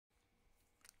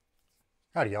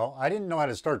Howdy, y'all. I didn't know how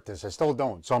to start this. I still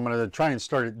don't. So I'm going to try and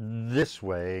start it this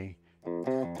way. It's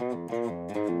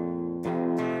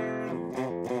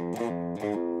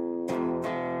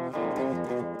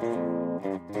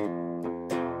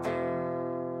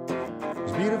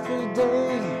a beautiful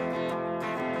day.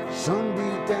 Sun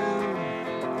beat down.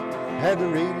 Had the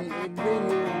radio.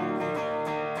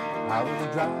 I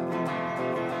was driving.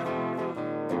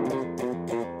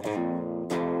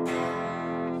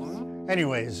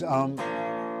 Anyways,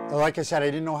 like I said, I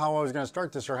didn't know how I was going to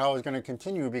start this or how I was going to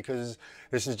continue because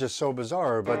this is just so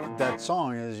bizarre. But that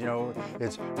song is, you know,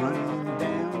 it's running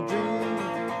down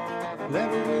dream,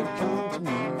 never would come to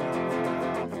me.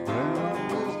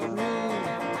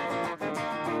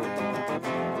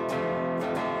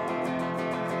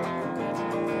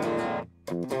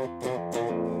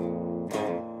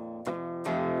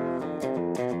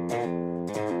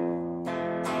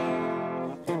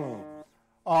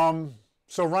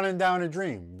 So running down a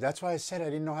dream. That's why I said I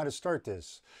didn't know how to start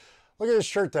this. Look at this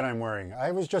shirt that I'm wearing. I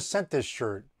was just sent this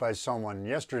shirt by someone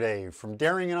yesterday from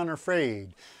Daring and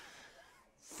Unafraid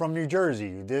from New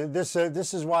Jersey. This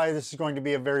is why this is going to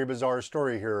be a very bizarre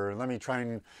story here. Let me try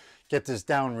and get this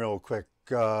down real quick.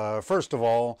 First of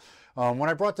all, when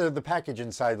I brought the package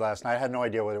inside last night, I had no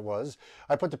idea what it was.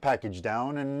 I put the package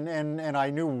down and I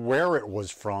knew where it was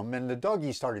from, and the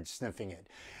doggy started sniffing it.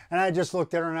 And I just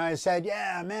looked at her and I said,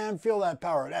 yeah, man, feel that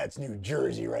power. That's New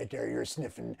Jersey right there. You're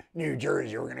sniffing New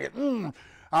Jersey. We're going to get,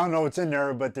 I don't know what's in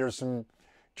there, but there's some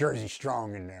Jersey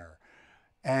Strong in there.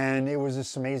 And it was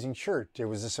this amazing shirt. It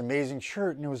was this amazing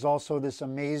shirt, and it was also this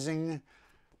amazing,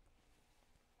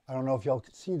 I don't know if y'all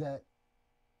could see that.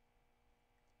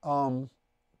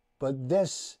 But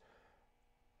this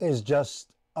is just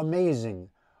amazing.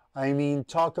 I mean,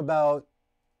 talk about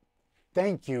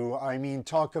thank you. I mean,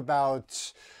 talk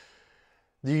about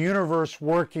the universe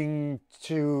working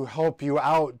to help you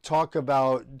out. Talk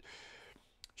about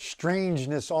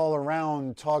strangeness all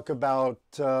around. Talk about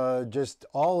just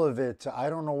all of it.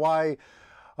 I don't know why.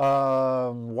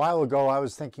 A while ago, I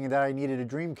was thinking that I needed a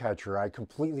dream catcher. I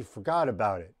completely forgot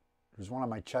about it. There's one on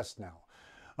my chest now.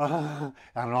 And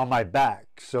on my back,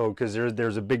 so because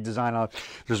there's a big design on,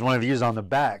 there's one of these on the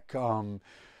back, there's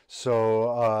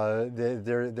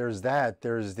that,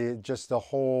 there's just the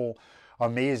whole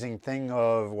amazing thing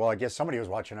of, well, I guess somebody was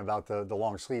watching about the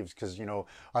long sleeves, because you know,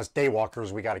 us day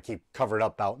walkers, we got to keep covered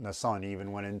up out in the sun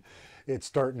even when it's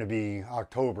starting to be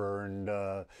October.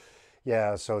 And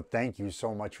yeah, so thank you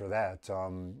so much for that.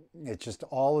 It's just,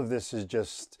 all of this is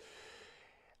just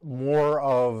more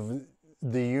of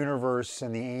the universe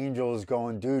and the angels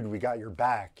going, dude, we got your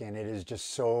back. And it is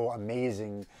just so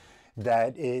amazing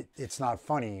that it's not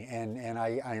funny. And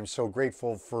I am so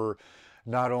grateful for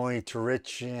not only to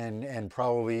Rich and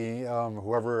probably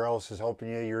whoever else is helping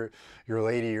you, your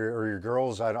lady or your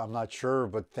girls, I'm not sure,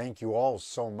 but thank you all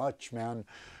so much, man.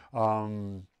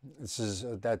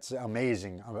 That's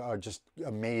amazing, just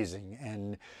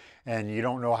amazing. And you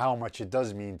don't know how much it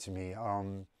does mean to me.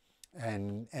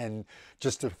 And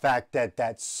just the fact that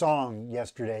that song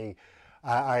yesterday,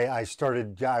 I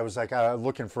was like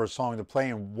looking for a song to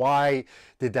play, and why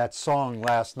did that song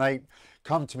last night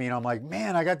come to me? And I'm like,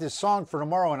 man, I got this song for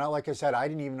tomorrow. And like I said, I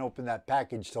didn't even open that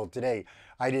package till today.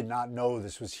 I did not know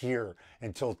this was here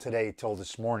until today, till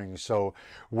this morning. So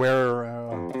where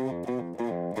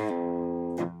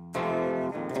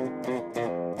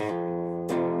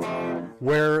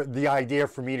the idea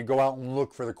for me to go out and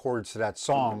look for the chords to that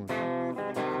song.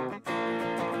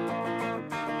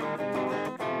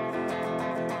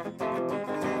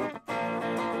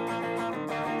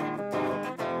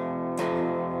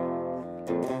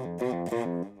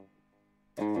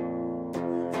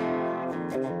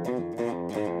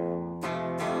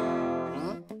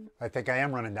 I think I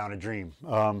am running down a dream.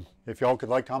 If y'all could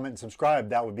like, comment, and subscribe,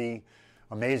 that would be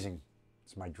amazing.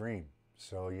 It's my dream.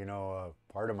 So, you know,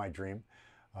 part of my dream.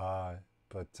 Yeah,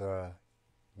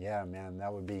 man,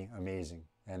 that would be amazing.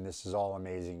 And this is all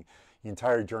amazing. The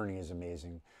entire journey is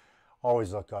amazing.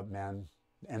 Always look up, man.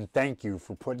 And thank you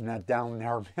for putting that down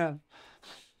there, man.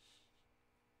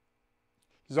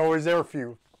 He's always there for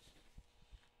you.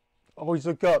 Always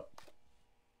look up.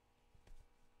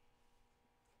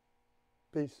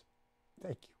 Peace.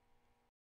 Thank you.